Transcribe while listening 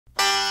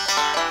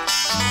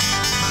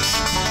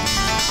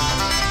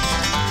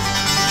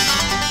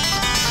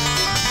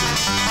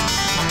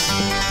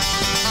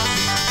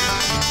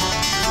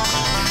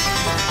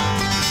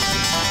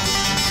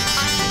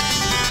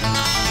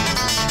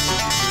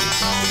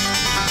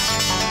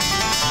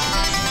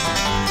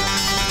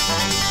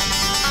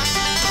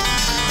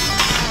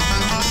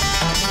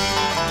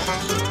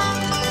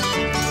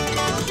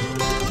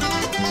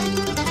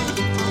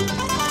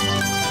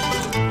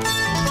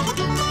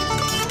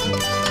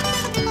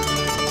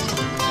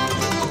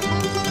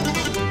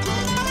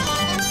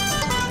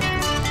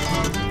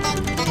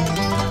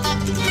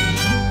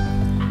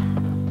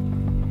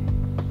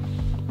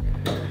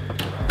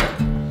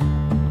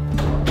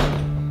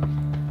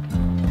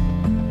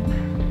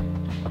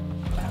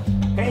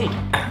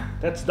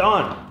that's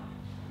Don.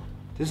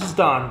 This is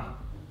Don,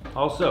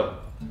 also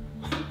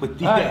with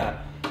the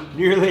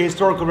Nearly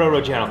Historical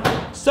Railroad channel.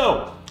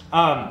 So,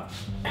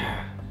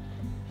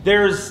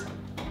 there's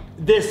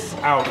this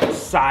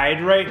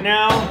outside right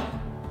now.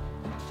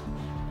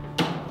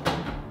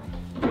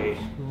 Okay,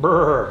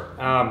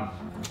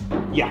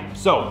 yeah,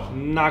 so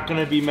not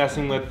gonna be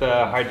messing with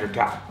the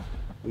Hydrocal, at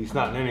least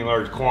not in any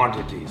large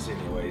quantities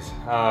anyways.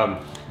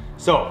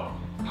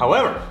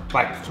 However,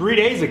 like 3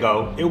 days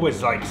ago, it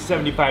was like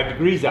 75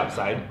 degrees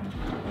outside,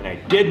 and I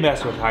did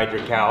mess with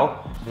Hydrocal,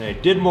 and I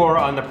did more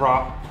on the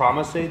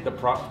Palisades, the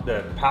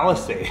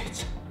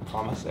Palisades.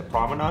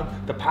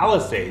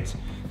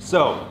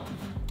 So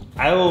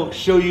I will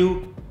show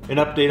you an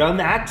update on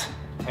that.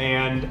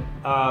 And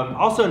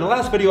also in the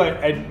last video,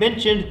 I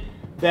mentioned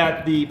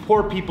that the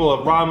poor people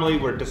of Romley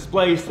were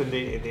displaced and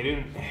they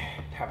didn't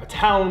have a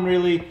town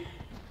really.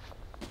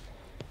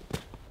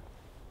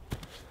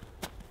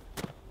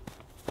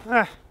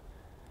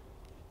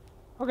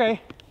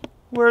 Okay,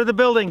 where are the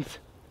buildings?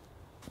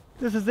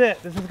 This is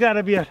it. This has got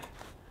to be it.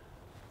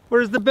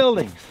 Where's the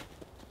buildings?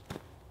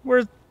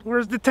 Where's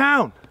the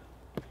town?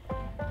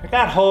 I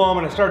got home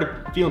and I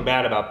started feeling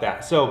bad about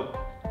that. So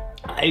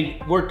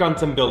I worked on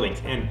some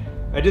buildings and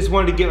I just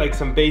wanted to get like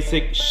some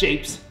basic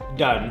shapes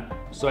done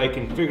so I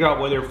can figure out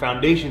where their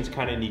foundations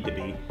kind of need to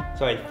be.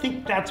 So I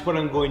think that's what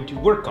I'm going to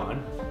work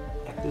on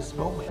at this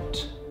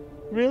moment.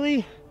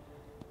 Really?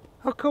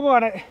 Oh, come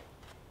on. I'm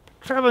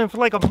traveling for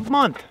like a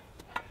month.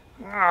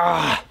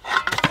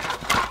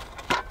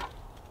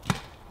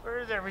 Where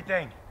is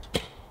everything?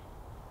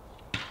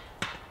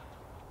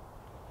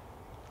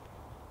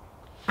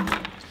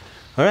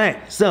 All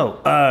right, so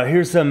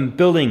here's some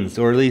buildings,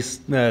 or at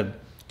least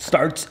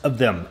starts of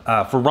them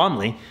for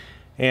Romley.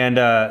 And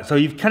so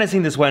you've kind of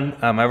seen this one.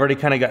 I've already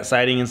kind of got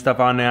siding and stuff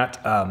on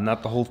that,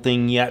 not the whole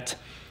thing yet.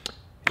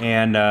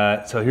 And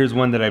so here's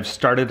one that I've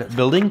started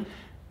building.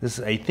 This,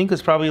 I think,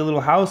 is probably a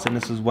little house, and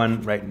this is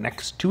one right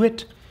next to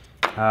it.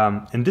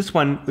 And this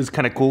one was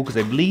kind of cool because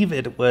I believe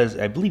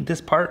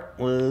this part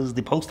was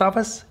the post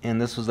office,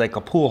 and this was like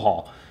a pool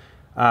hall.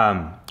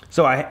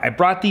 So I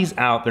brought these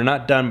out. They're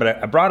not done,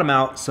 but I brought them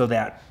out so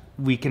that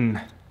we can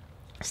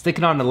stick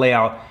it on the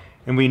layout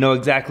and we know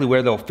exactly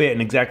where they'll fit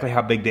and exactly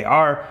how big they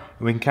are.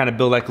 And we can kind of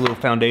build like a little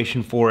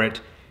foundation for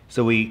it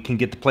so we can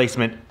get the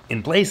placement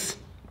in place.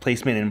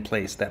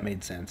 That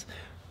made sense.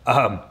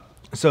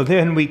 So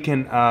then we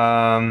can,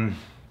 I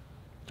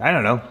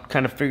don't know,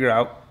 kind of figure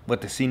out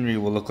what the scenery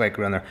will look like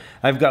around there.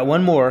 I've got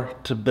one more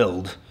to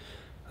build.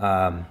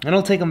 And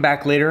I'll take them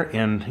back later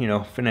and, you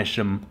know, finish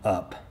them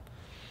up.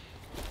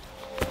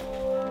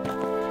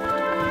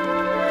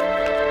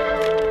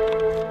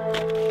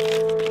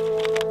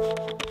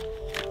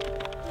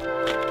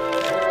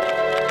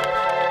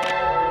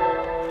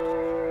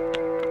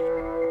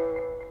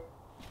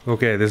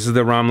 Okay, this is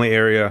the Romley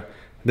area.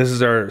 This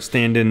is our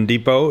stand-in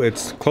depot.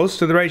 It's close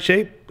to the right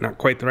shape, not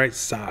quite the right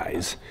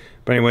size.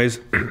 But anyways,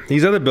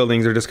 these other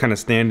buildings are just kind of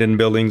stand-in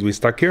buildings we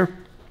stuck here.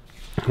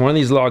 One of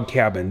these log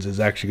cabins is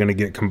actually gonna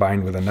get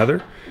combined with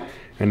another,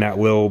 and that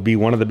will be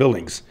one of the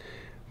buildings.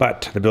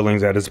 But the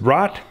buildings that is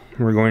brought,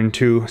 we're going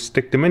to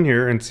stick them in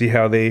here and see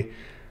how they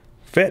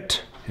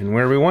fit and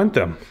where we want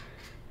them.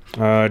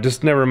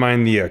 Just never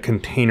mind the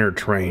container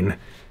train,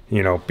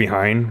 you know,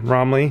 behind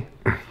Romley,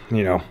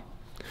 you know.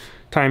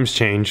 Times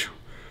change,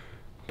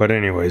 but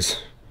anyways,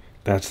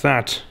 that's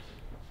that.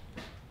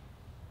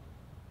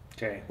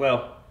 Okay,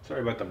 well, sorry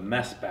about the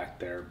mess back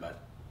there, but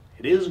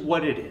it is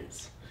what it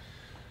is.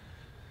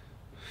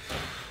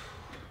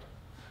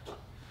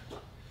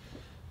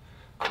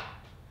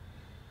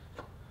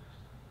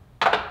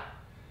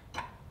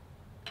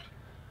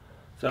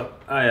 So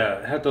I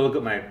have to look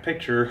at my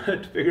picture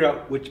to figure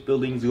out which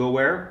buildings go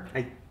where.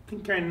 I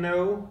think I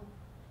know.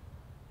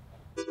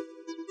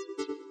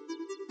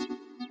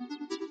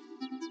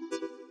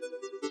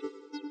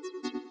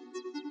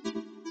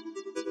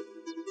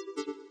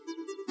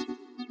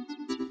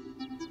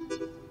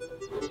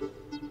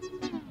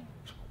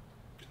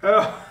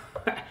 Oh,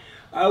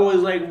 I was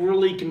like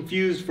really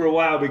confused for a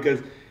while because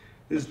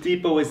this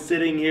depot was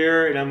sitting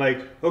here and I'm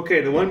like,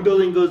 okay, the one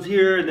building goes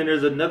here and then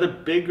there's another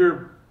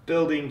bigger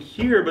building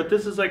here, but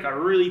this is like a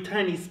really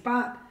tiny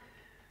spot.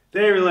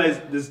 Then I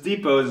realized this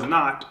depot is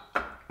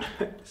not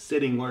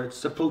sitting where it's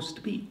supposed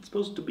to be. It's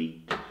supposed to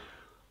be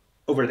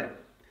over there.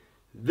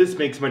 This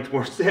makes much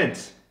more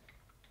sense.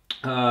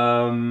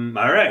 All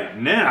right,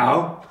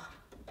 now,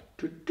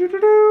 look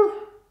at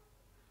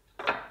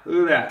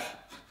that.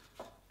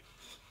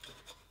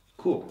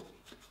 Cool.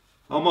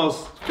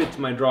 Almost fits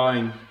my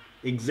drawing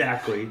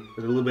exactly,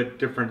 but a little bit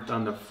different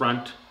on the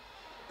front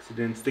because it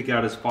didn't stick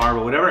out as far,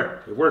 but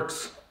whatever, it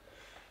works.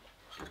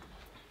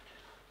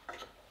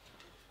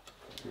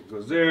 It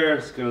goes there,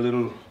 it's got a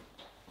little...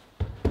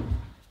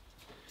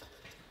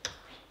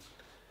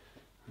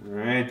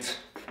 Alright.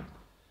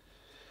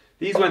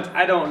 These ones,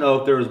 I don't know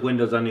if there was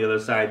windows on the other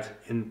sides,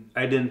 and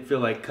I didn't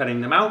feel like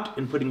cutting them out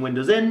and putting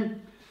windows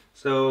in,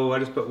 so I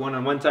just put one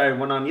on one side,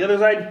 one on the other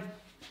side.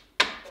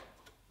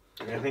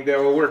 I think that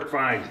will work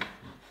fine.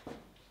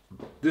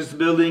 this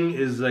building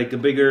is like a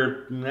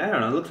bigger, I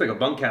don't know, it looks like a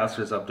bunkhouse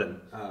or something.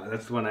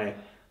 That's when I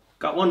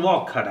got one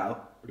wall cut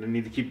out. We're gonna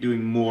need to keep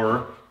doing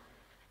more.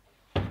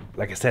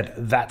 Like I said,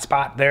 that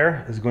spot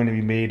there is going to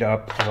be made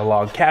up of a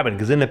log cabin,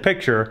 because in the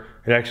picture,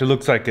 it actually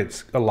looks like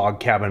it's a log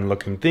cabin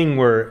looking thing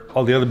where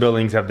all the other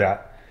buildings have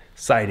that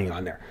siding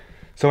on there.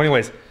 So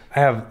anyways, I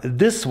have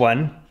this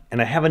one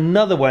and I have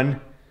another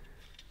one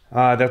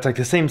that's like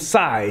the same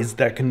size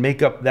that can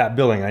make up that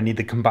building. I need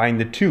to combine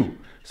the two.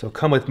 So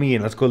come with me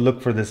and let's go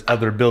look for this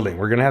other building.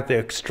 We're gonna have to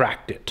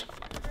extract it.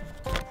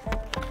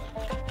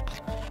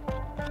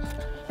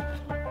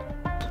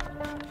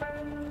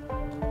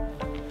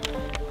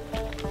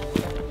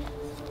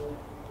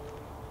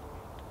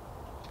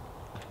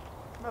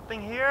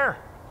 Nothing here.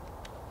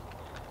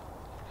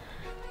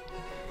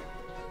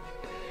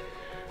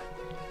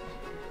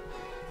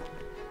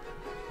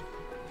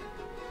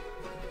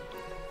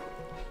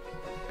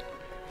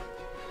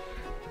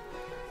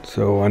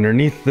 So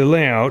underneath the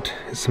layout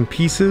is some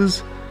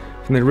pieces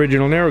from the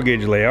original narrow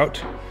gauge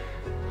layout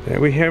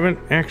that we haven't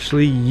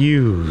actually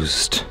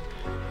used.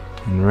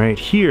 And right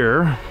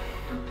here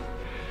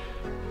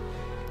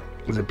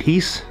is a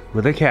piece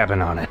with a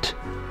cabin on it.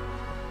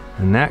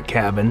 And that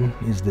cabin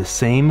is the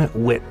same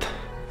width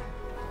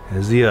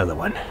as the other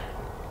one.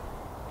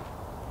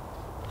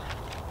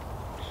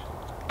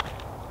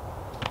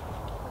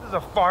 This is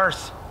a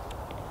farce.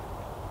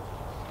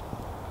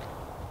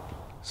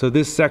 So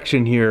this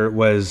section here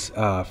was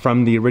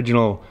from the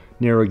original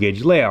narrow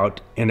gauge layout,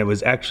 and it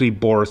was actually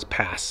Boreas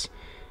Pass.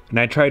 And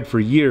I tried for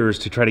years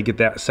to try to get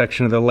that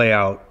section of the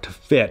layout to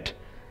fit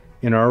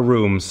in our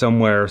room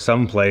somewhere,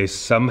 someplace,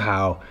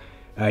 somehow.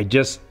 I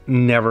just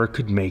never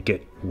could make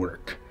it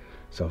work.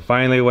 So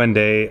finally one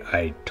day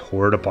I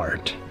tore it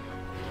apart.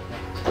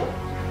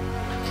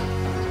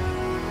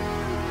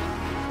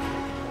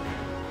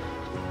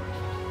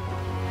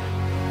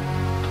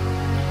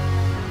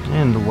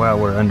 And while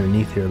we're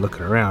underneath here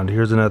looking around,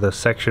 here's another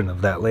section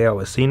of that layout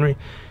with scenery,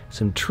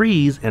 some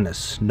trees and a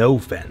snow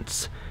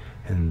fence.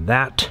 And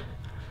that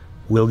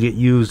will get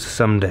used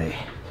someday.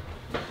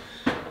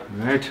 All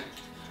right, so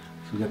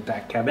we got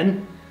that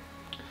cabin.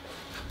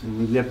 And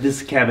we've got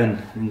this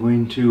cabin. I'm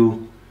going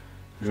to,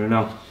 I don't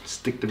know,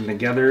 stick them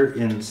together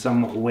in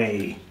some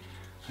way.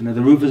 I know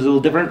the roof is a little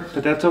different,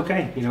 but that's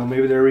okay. You know,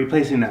 maybe they're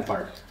replacing that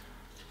part.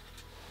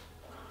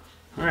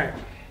 All right.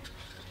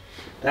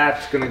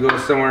 That's gonna go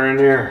somewhere in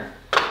here.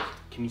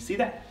 Can you see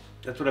that?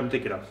 That's what I'm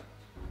thinking of.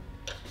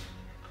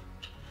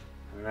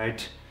 All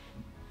right,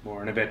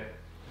 more in a bit.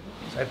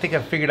 So I think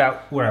I've figured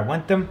out where I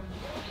want them.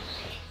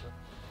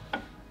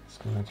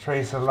 Just gonna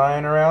trace a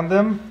line around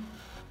them.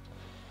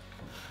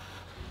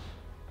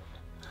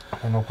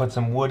 And we'll put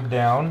some wood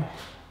down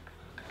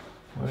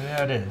where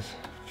that is.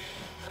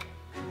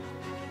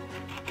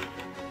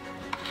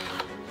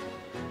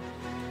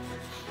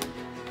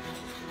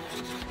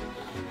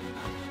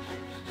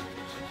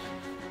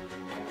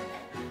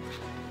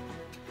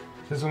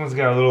 This one's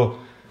got a little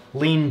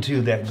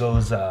lean-to that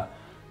goes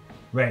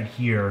right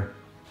here,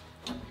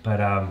 but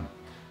I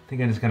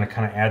think I'm just gonna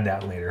kind of add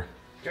that later.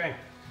 Okay,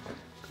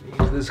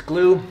 use this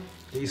glue,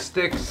 these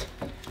sticks,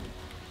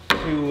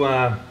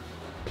 to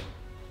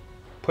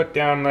put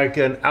down like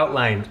an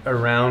outline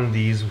around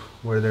these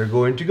where they're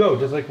going to go,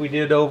 just like we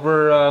did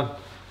over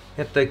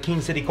at the King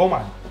City Coal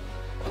Mine.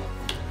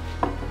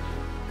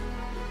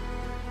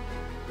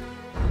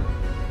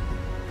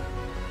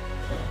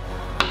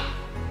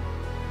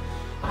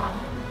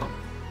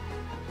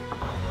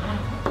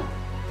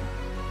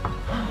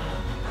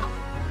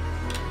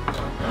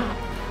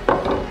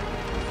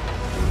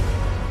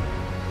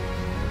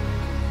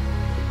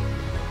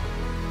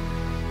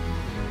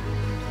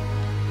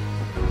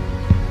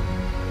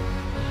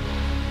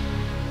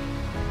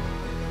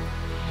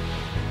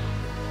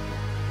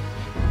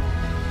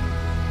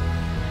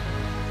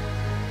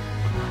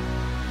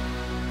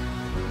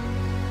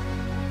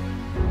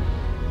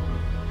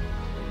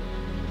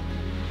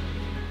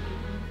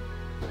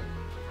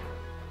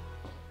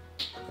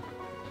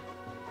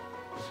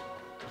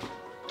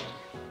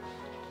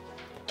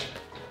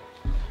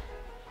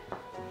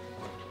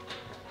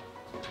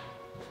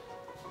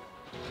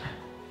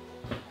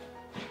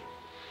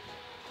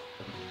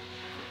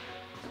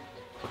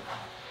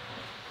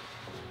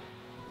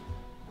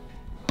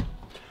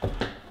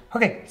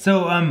 Okay,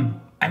 so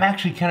I'm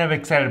actually kind of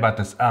excited about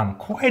this.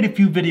 Quite a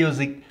few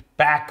videos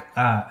back,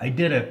 I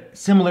did a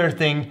similar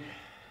thing.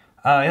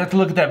 You have to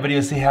look at that video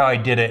to see how I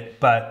did it,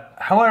 but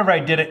however I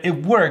did it,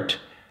 it worked,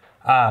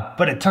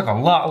 but it took a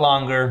lot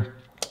longer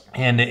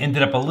and it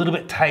ended up a little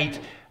bit tight.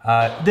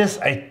 This,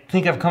 I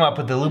think I've come up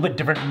with a little bit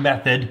different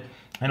method,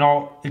 and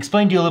I'll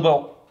explain to you a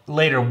little bit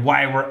later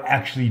why we're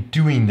actually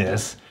doing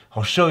this.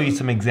 I'll show you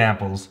some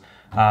examples.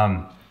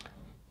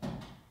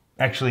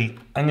 Actually,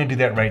 I'm gonna do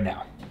that right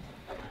now.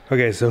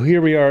 Okay, so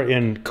here we are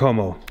in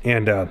Como,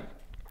 and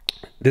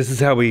this is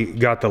how we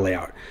got the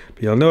layout.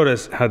 But you'll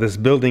notice how this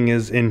building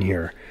is in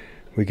here.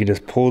 We can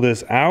just pull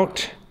this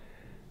out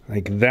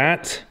like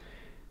that,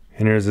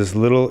 and there's this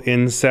little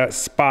inset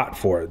spot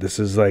for it. This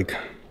is like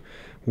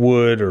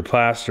wood or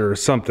plaster or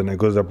something that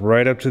goes up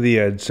right up to the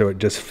edge so it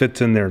just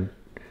fits in there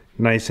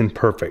nice and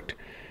perfect.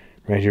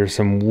 Right here's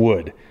some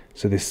wood.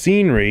 So the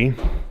scenery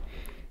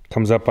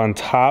comes up on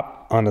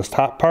top, on this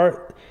top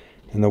part,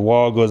 and the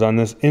wall goes on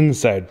this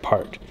inside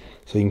part.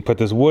 So you can put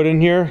this wood in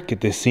here,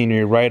 get the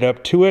scenery right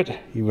up to it,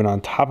 even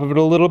on top of it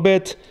a little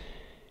bit,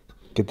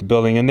 get the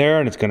building in there,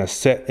 and it's gonna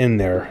set in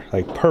there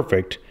like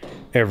perfect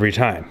every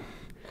time.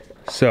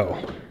 So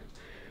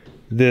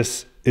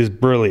this is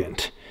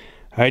brilliant.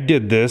 I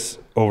did this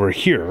over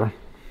here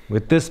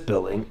with this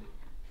building,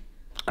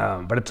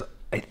 but it's,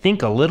 I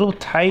think, a little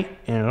tight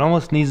and it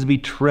almost needs to be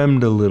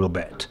trimmed a little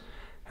bit.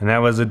 And that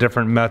was a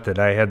different method.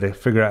 I had to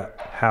figure out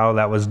how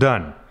that was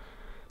done,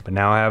 but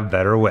now I have a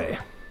better way.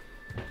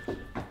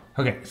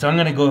 Okay, so I'm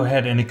gonna go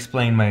ahead and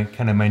explain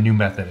my new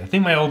method. I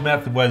think my old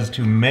method was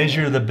to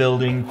measure the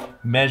building,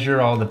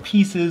 measure all the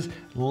pieces,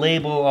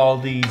 label all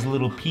these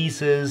little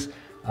pieces,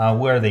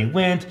 where they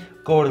went,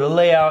 go to the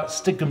layout,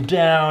 stick them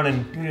down,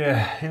 and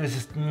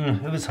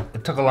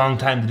it took a long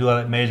time to do all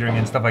that measuring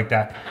and stuff like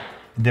that,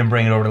 and then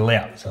bring it over to the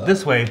layout. So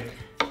this way,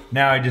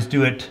 now I just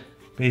do it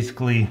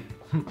basically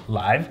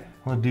live.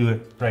 I'll do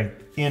it right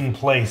in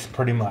place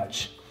pretty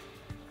much.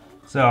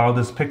 So I'll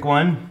just pick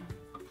one.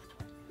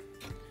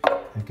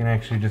 I can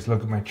actually just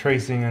look at my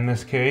tracing in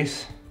this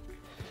case.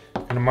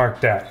 I'm gonna mark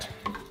that.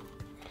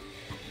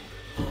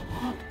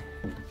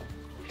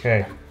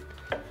 Okay,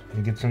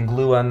 gonna get some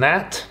glue on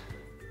that.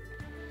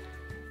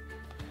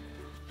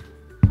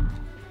 I'm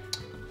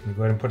gonna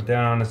go ahead and put it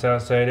down on this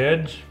outside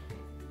edge.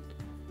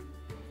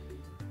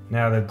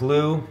 Now the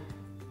glue,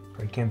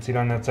 I can't see it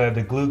on that side,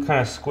 the glue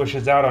kind of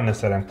squishes out on this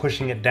side. I'm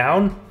pushing it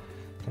down.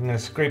 I'm gonna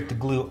scrape the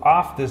glue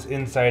off this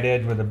inside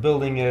edge where the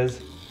building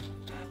is,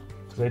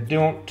 because I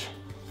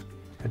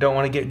don't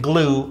want to get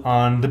glue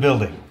on the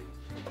building.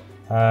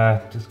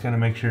 Just kind of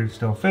make sure it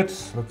still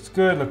fits. Looks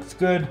good, looks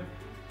good.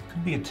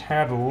 Could be a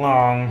tad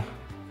long.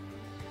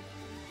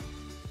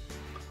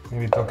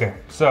 Maybe it's okay.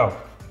 So,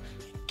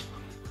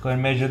 go ahead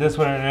and measure this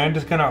one, and I'm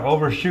just gonna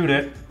overshoot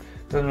it.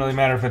 Doesn't really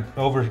matter if it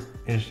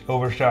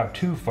overshot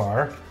too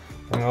far.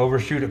 I'm gonna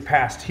overshoot it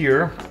past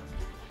here.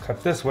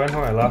 Cut this one.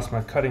 Oh, I lost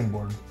my cutting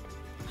board.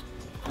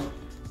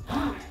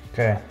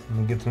 Okay, I'm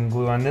gonna get some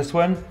glue on this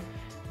one.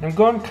 And I'm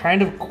going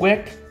kind of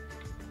quick,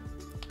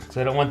 because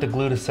I don't want the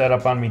glue to set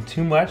up on me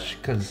too much,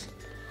 because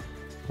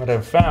what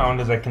I've found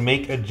is I can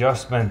make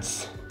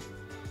adjustments.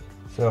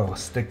 So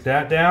stick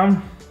that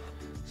down,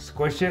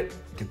 squish it,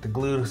 get the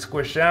glue to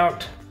squish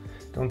out.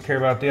 Don't care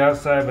about the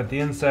outside, but the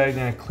inside, I'm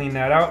gonna clean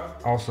that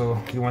out.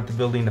 Also, you want the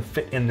building to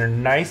fit in there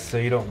nice, so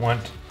you don't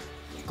want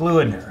glue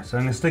in there. So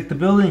I'm gonna stick the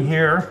building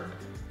here.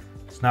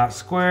 It's not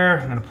square.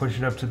 I'm gonna push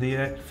it up to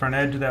the front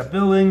edge of that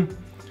building.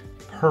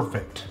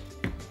 Perfect.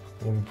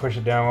 And push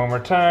it down one more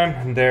time,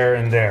 and there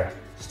and there.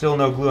 Still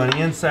no glue on the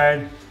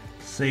inside.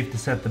 Safe to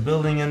set the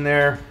building in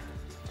there.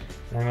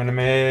 I'm gonna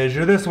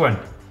measure this one.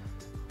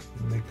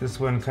 Make this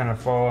one kind of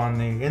fall on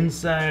the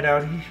inside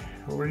out here,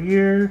 over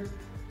here.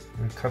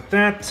 I'm gonna cut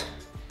that.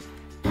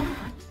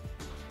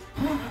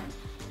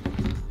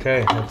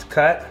 Okay, that's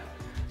cut.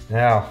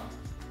 Now,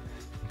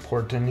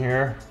 important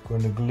here, I'm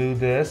going to glue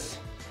this.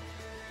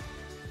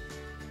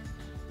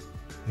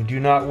 I do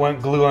not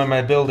want glue on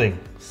my building,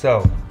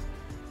 so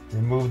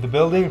remove the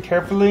building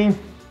carefully.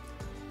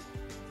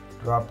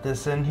 Drop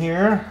this in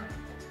here.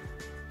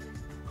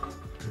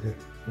 Get it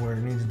where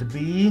it needs to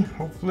be,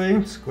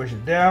 hopefully. Squish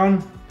it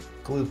down.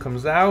 Glue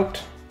comes out.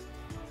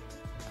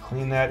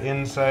 Clean that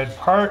inside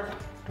part.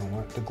 Don't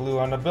want the glue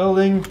on the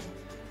building.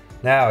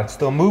 Now it's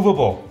still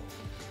movable.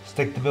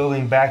 Stick the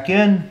building back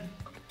in.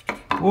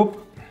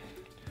 Whoop.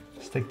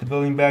 Stick the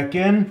building back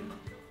in,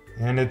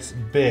 and it's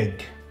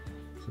big.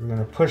 So we're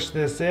gonna push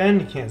this in.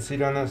 You can't see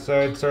it on that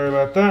side, sorry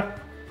about that.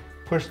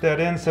 Push that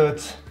in so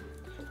it's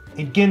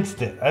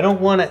against it. I don't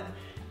want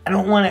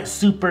it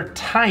super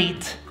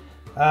tight,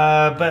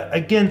 but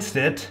against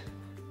it.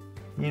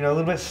 You know, a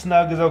little bit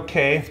snug is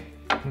okay.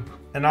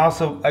 And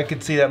also, I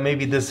could see that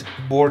maybe this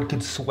board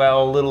could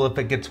swell a little if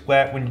it gets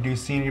wet when you do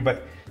scenery,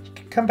 but you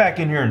can come back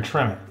in here and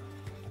trim it.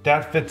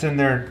 That fits in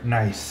there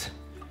nice.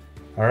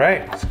 All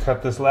right, let's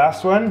cut this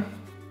last one.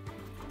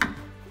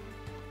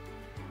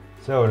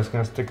 So we're just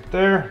gonna stick it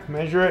there,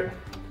 measure it.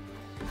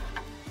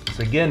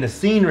 So again, the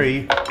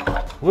scenery,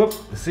 the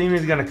scenery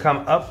is gonna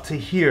come up to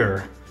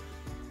here,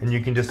 and you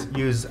can just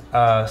use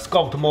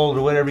sculpt mold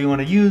or whatever you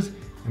wanna use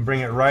and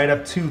bring it right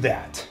up to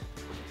that.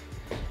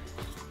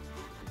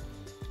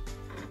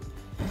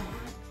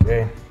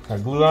 Okay,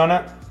 got glue on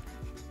it.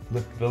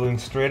 Lift the building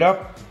straight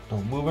up.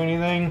 Don't move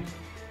anything.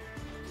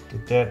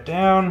 Get that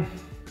down.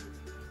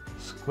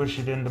 Squish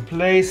it into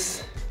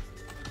place.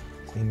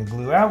 Clean the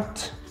glue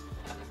out.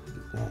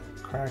 Get that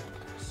crack,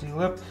 seal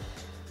up.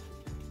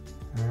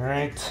 All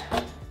right.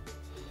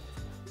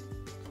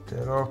 Get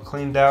that all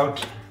cleaned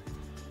out.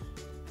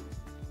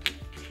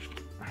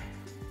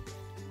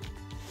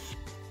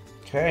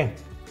 Okay,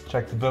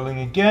 check the building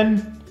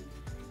again.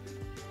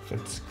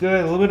 Fits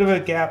good, a little bit of a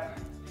gap.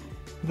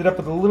 Ended up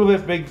with a little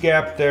bit big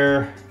gap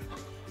there.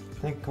 I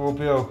think we'll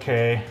be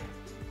okay.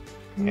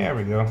 There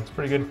we go, it's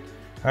pretty good.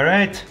 All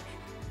right,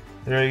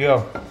 there you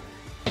go.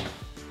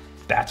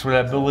 That's where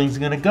that building's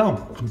gonna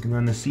go. You can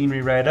run the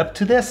scenery right up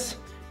to this,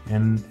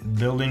 and the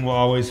building will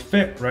always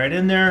fit right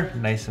in there.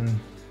 Nice and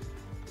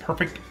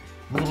perfect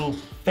little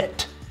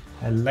fit.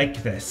 I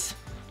like this.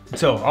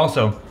 So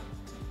also,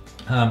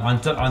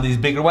 on these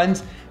bigger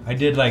ones, I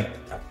did like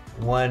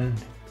 1,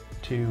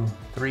 2,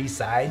 3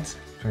 sides.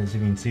 I'm trying to see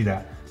if you can see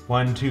that.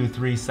 1, 2,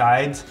 3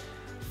 sides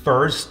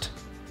first.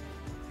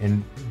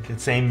 And the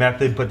same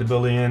method, put the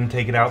building in,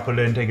 take it out, put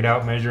it in, take it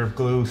out, measure,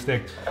 glue,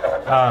 stick.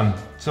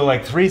 So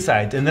like 3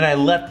 sides, and then I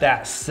let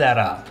that set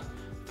up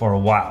for a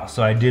while,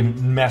 so I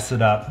didn't mess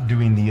it up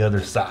doing the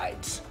other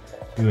sides,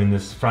 doing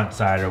this front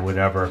side or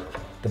whatever.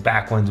 The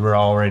back ones were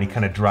already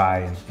kind of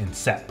dry and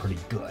set pretty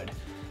good.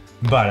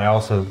 But I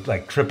also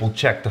like triple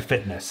checked the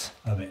fitness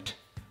of it.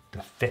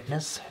 The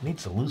fitness? It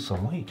needs to lose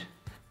some weight.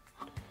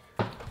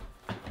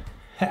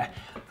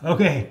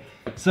 Okay,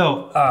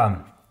 so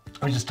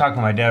I was just talking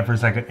to my dad for a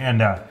second,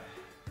 and I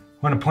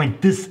want to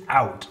point this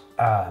out.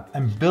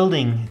 I'm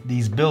building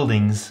these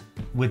buildings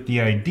with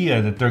the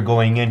idea that they're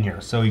going in here.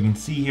 So you can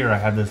see here I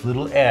have this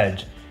little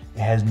edge.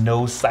 It has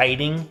no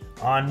siding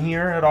on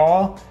here at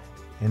all,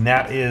 and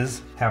that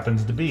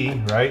happens to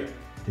be, right,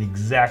 the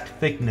exact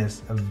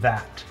thickness of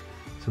that.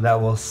 So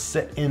that will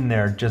sit in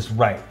there just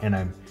right, and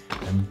I'm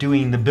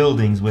doing the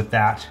buildings with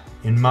that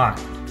in mind.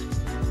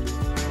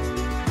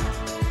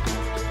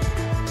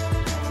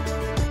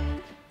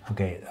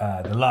 Okay,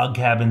 the log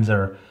cabins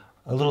are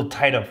a little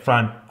tight up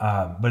front,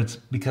 but it's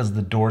because of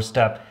the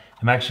doorstep.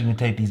 I'm actually gonna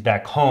take these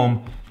back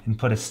home and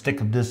put a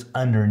stick of this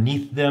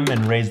underneath them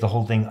and raise the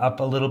whole thing up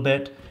a little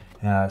bit.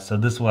 So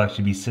this will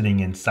actually be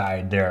sitting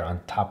inside there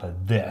on top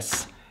of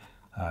this.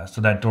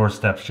 So that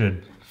doorstep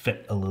should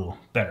fit a little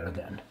better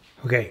then.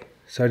 Okay,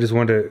 so I just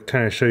wanted to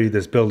kind of show you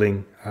this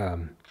building.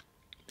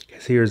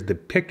 Because here's the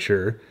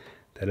picture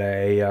that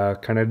I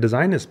kind of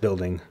designed this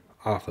building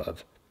off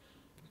of.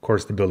 Of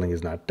course, the building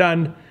is not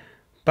done,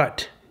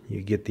 but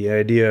you get the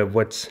idea of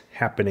what's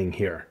happening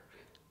here.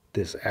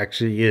 This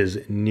actually is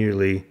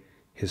nearly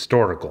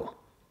historical.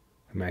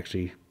 I'm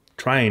actually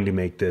trying to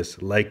make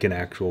this like an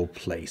actual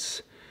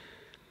place.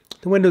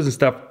 The windows and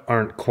stuff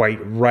aren't quite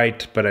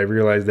right, but I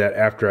realized that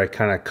after I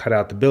kind of cut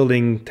out the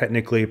building,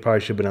 technically it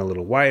probably should have been a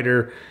little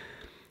wider,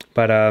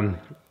 but I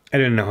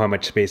didn't know how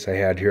much space I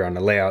had here on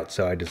the layout,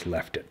 so I just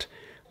left it.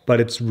 But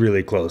it's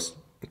really close.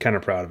 I'm kind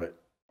of proud of it.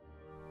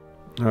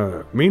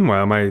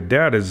 Meanwhile, my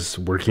dad is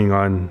working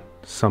on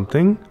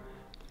something.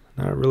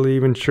 Not really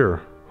even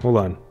sure. Hold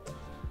on.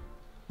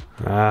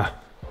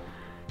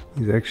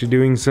 He's actually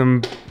doing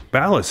some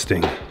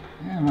ballasting.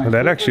 Yeah,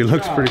 that actually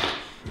looks pretty...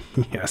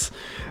 Yes.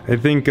 I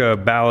think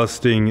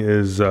ballasting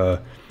is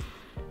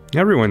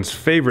everyone's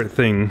favorite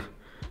thing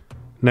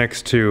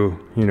next to,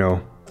 you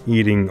know,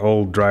 eating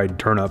old dried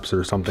turnips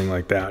or something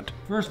like that.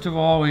 First of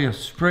all, we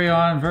spray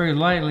on very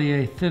lightly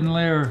a thin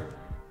layer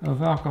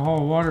of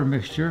alcohol water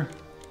mixture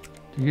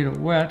to get it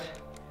wet,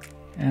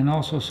 and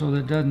also so that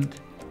it doesn't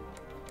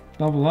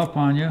bubble up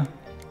on you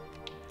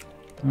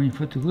when you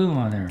put the glue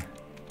on there.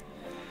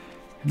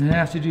 And then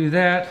after you do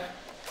that,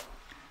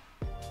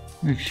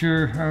 make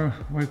sure, I'll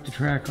wipe the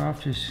track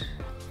off just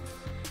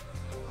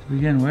to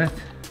begin with.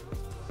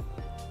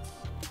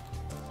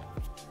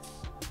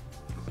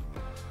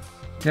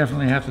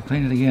 Definitely have to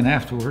clean it again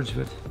afterwards,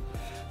 but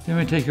then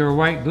we take our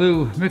white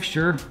glue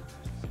mixture,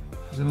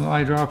 the little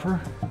eyedropper.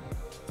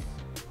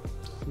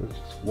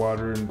 It's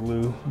water and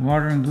glue.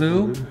 Water and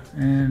glue,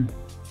 and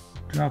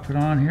drop it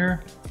on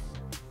here.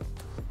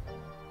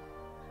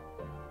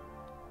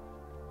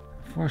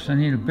 Of course, I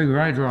need a bigger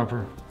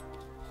eyedropper.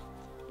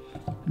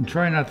 And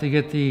try not to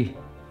get the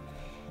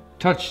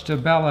touch the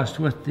ballast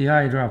with the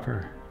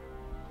eyedropper.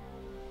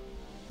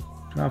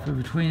 Drop it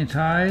between the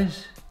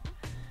ties.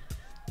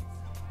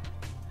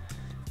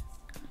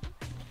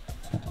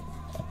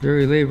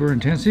 Very labor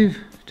intensive,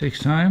 takes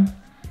time.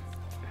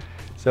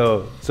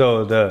 So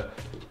the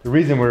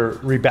reason we're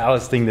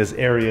reballasting this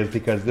area is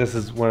because this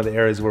is one of the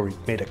areas where we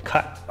made a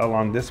cut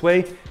along this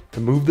way to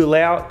move the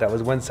layout. That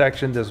was one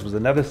section, this was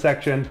another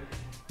section.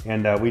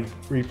 And we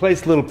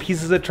replaced little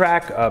pieces of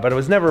track, but it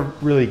was never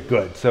really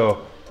good.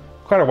 So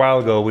quite a while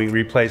ago, we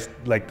replaced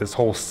like this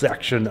whole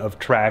section of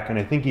track, and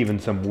I think even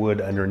some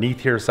wood underneath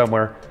here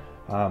somewhere.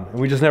 And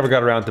we just never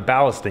got around to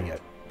ballasting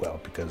it. Well,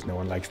 because no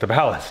one likes to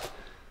ballast.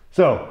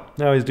 So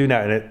now he's doing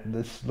that, and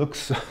this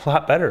looks a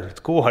lot better. It's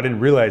cool. I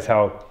didn't realize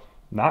how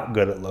not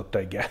good it looked,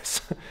 I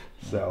guess.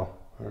 So,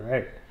 all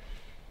right.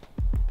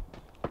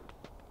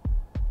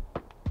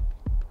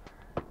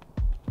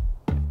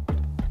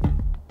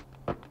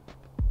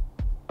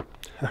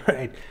 All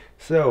right,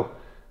 so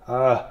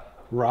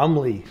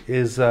Romley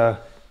is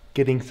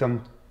getting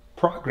some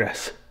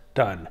progress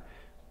done.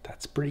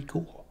 That's pretty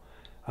cool.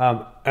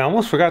 I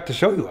almost forgot to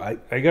show you.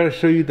 I got to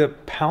show you the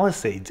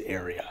Palisades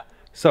area.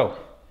 So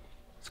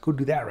let's go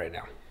do that right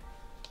now.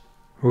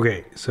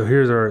 Okay, so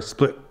here's our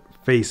split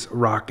face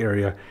rock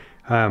area.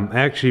 I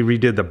actually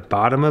redid the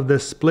bottom of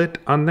this split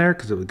on there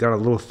because it got a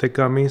little thick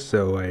on me,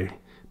 so I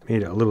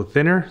made it a little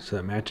thinner so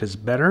it matches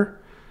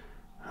better.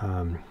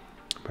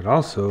 But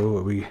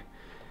also we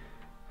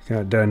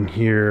got done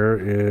here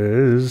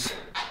is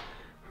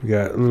we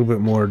got a little bit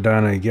more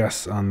done, I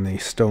guess, on the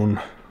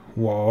stone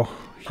wall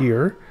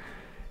here,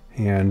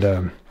 and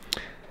a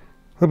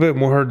little bit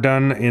more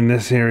done in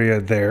this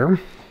area there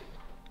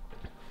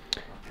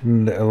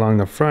and along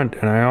the front.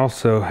 And I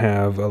also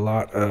have a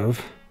lot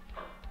of,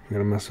 I'm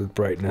gonna mess with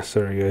brightness,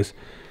 sorry guys,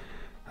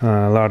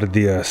 a lot of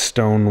the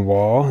stone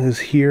wall is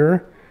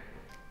here,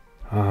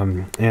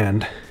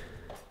 and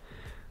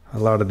a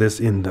lot of this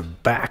in the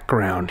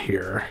background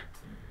here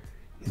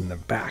in the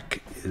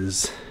back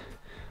is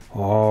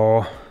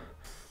all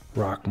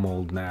rock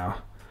mold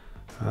now.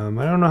 I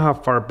don't know how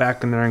far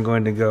back in there I'm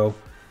going to go,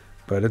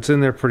 but it's in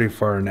there pretty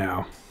far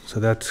now. So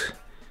that's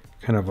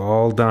kind of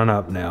all done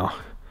up now.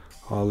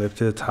 All the way up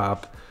to the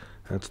top.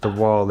 That's the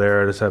wall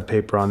there. I just have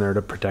paper on there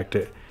to protect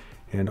it.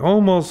 And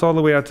almost all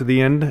the way out to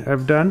the end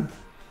I've done.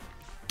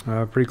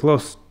 Pretty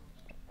close.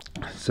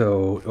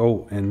 So,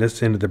 oh, and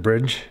this end of the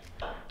bridge.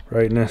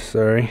 Brightness,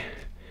 sorry.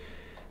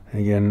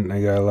 Again,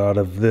 I got a lot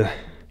of the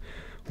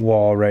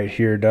wall right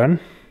here done.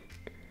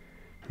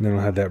 And then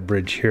I'll have that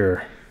bridge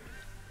here.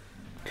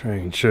 Try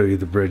and show you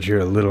the bridge here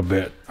a little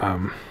bit.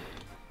 But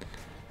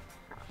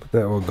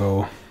that will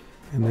go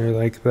in there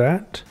like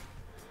that.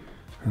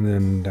 And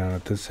then down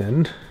at this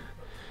end,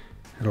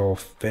 it all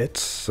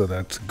fits, so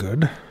that's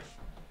good.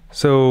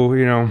 So,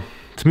 you know,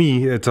 to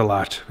me, it's a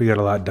lot. We got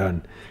a lot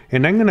done.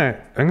 And I'm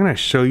gonna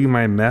show you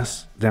my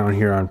mess down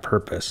here on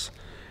purpose.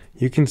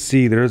 You can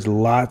see there's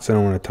lots, I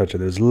don't want to touch it,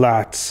 there's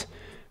lots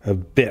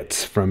of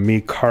bits from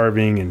me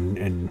carving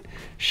and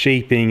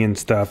shaping and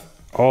stuff,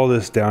 all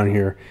this down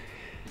here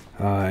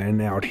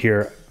and out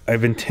here.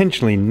 I've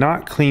intentionally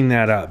not cleaned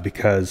that up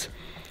because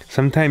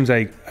sometimes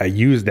I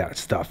use that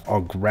stuff.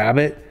 I'll grab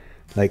it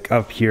like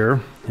up here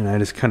and I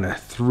just kind of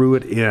threw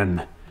it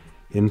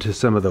into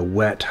some of the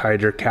wet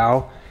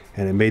Hydrocal,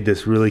 and it made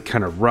this really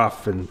kind of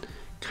rough and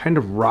kind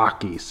of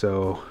rocky.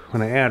 So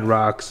when I add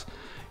rocks,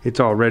 it's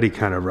already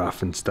kind of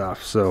rough and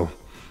stuff. So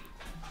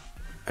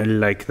I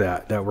like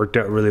that. That worked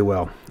out really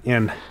well.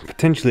 And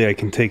potentially I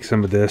can take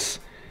some of this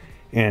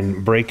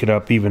and break it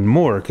up even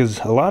more, because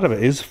a lot of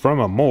it is from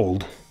a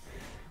mold,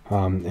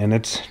 and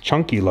it's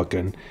chunky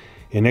looking,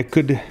 and it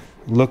could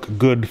look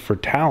good for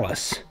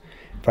talus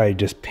if I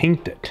just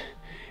paint it.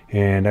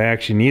 And I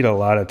actually need a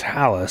lot of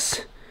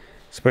talus,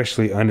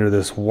 especially under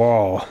this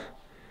wall.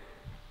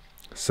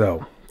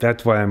 So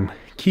that's why I'm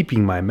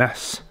keeping my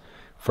mess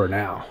for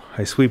now.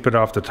 I sweep it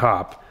off the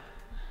top,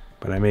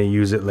 but I may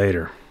use it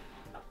later.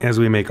 As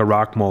we make a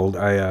rock mold,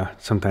 I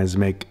sometimes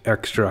make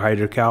extra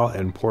Hydrocal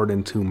and pour it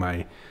into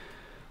my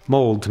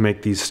mold to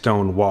make these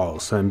stone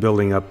walls. So I'm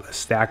building up a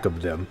stack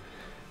of them.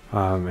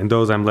 And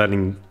those I'm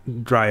letting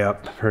dry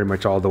up very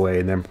much all the way,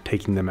 and then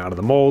taking them out of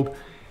the mold.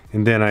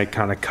 And then I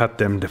kind of cut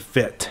them to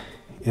fit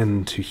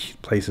into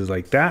places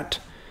like that.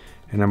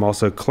 And I'm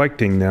also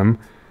collecting them.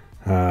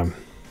 So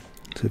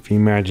if you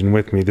imagine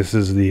with me, this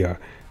is the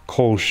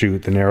coal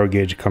chute. The narrow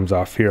gauge comes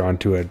off here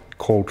onto a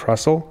coal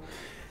trestle.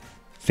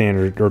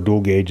 Standard or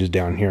dual gauge is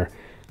down here.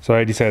 So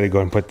I decided to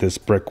go and put this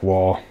brick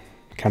wall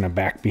kind of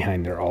back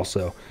behind there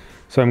also.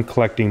 So I'm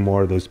collecting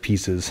more of those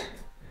pieces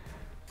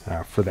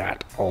for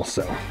that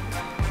also.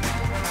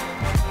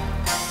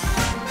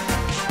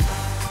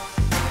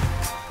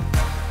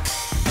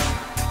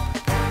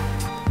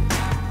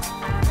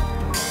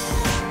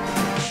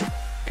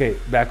 Okay,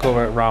 back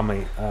over at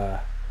Romley,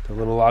 the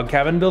little log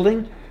cabin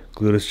building.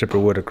 Glued a strip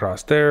of wood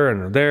across there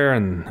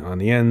and on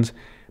the ends.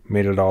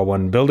 Made it all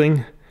one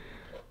building.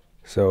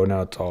 So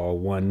now it's all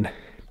one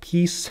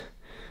piece.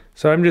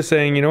 So I'm just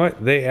saying, you know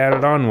what? They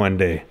added on one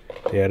day.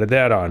 They added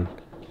that on.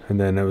 And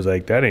then it was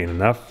like, that ain't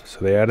enough. So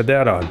they added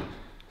that on.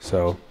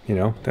 So, you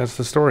know, that's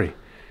the story.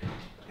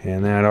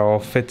 And that all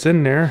fits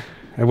in there.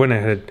 I went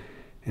ahead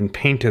and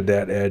painted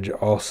that edge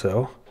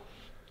also.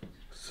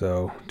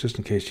 So just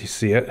in case you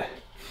see it.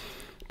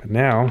 But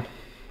now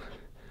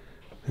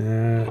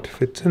that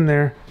fits in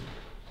there.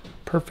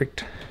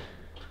 Perfect.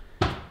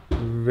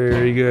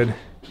 Very good.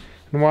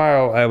 And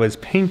while I was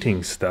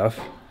painting stuff,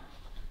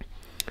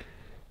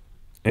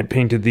 I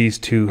painted these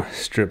two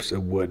strips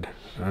of wood.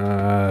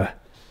 Let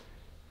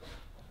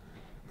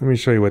me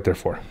show you what they're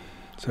for.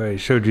 So I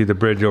showed you the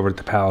bridge over at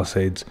the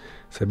Palisades.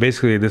 So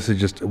basically this is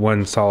just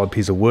one solid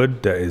piece of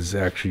wood that is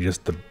actually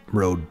just the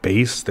road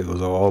base that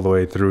goes all the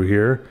way through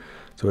here.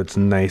 So it's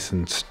nice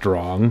and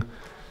strong.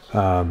 So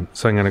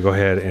I'm gonna go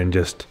ahead and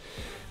just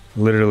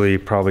literally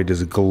probably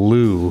just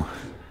glue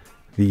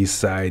these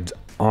sides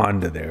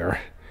onto there.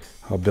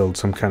 I'll build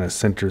some kind of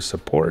center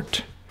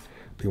support.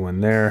 Be one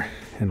there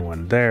and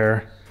one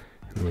there.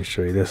 And let me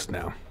show you this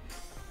now.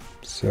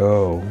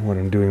 So what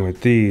I'm doing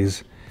with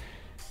these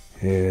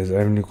is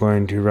I'm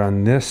going to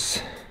run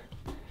this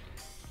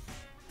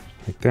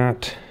like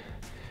that,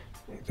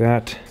 like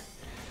that.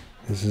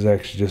 This is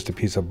actually just a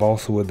piece of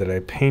balsa wood that I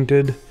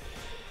painted,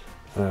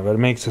 but it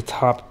makes the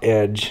top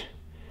edge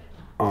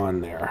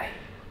on there.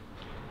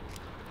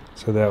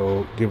 So that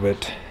will give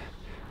it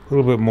a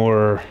little bit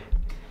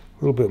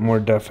more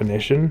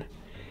definition.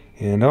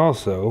 And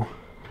also,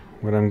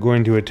 what I'm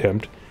going to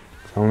attempt,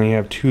 I only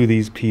have two of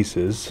these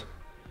pieces,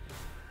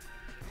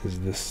 is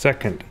the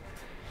second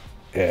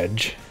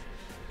edge.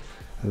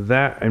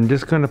 That I'm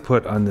just gonna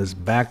put on this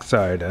back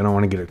side. I don't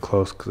wanna get it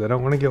close because I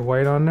don't wanna get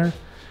white on there.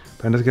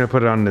 But I'm just gonna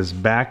put it on this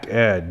back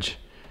edge.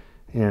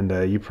 And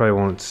you probably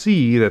won't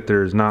see that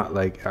there's not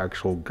like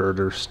actual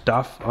girder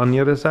stuff on the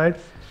other side,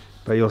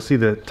 but you'll see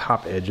the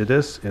top edge of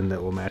this, and that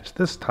will match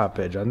this top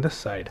edge on this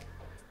side.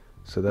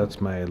 So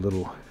that's my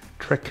little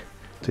trick.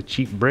 It's a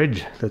cheap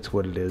bridge, that's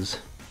what it is.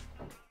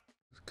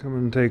 Let's come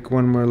and take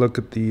one more look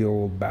at the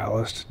old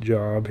ballast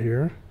job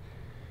here.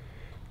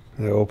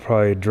 It will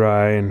probably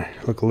dry and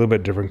look a little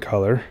bit different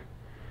color,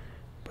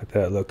 but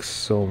that looks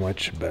so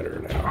much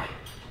better now.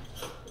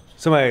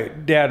 So my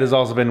dad has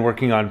also been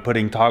working on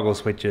putting toggle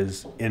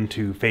switches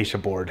into fascia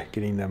board,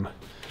 getting them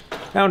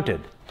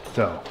mounted.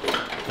 So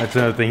that's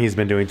another thing he's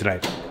been doing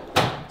tonight.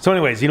 So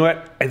anyways, you know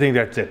what? I think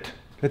that's it.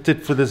 That's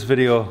it for this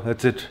video.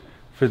 That's it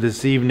for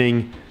this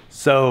evening.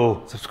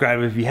 So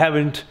subscribe if you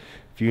haven't.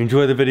 If you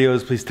enjoy the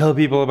videos, please tell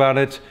people about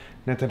it,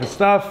 and that type of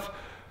stuff.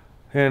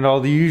 And all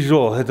the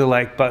usual, hit the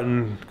like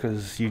button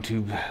because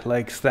YouTube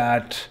likes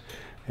that.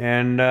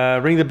 And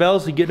ring the bell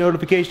so you get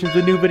notifications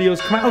when new videos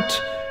come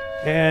out.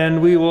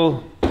 And we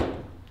will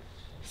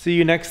see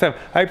you next time.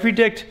 I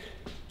predict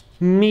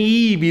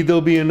maybe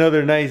there'll be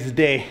another nice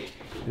day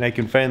and I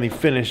can finally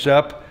finish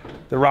up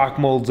the rock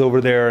molds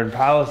over there in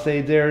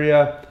Palisades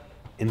area,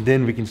 and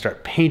then we can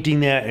start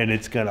painting that and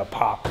it's gonna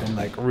pop and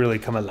like really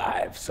come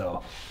alive.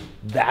 So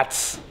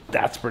that's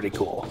pretty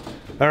cool.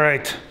 All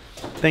right,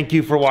 thank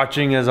you for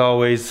watching. As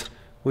always,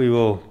 we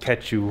will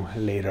catch you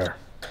later.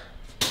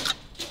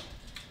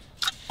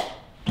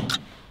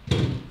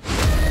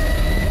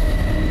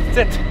 That's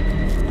it.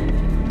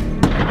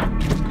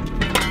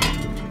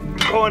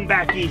 Going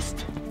back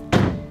east.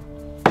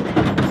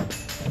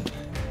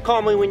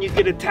 Call me when you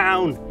get to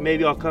town.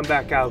 Maybe I'll come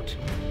back out.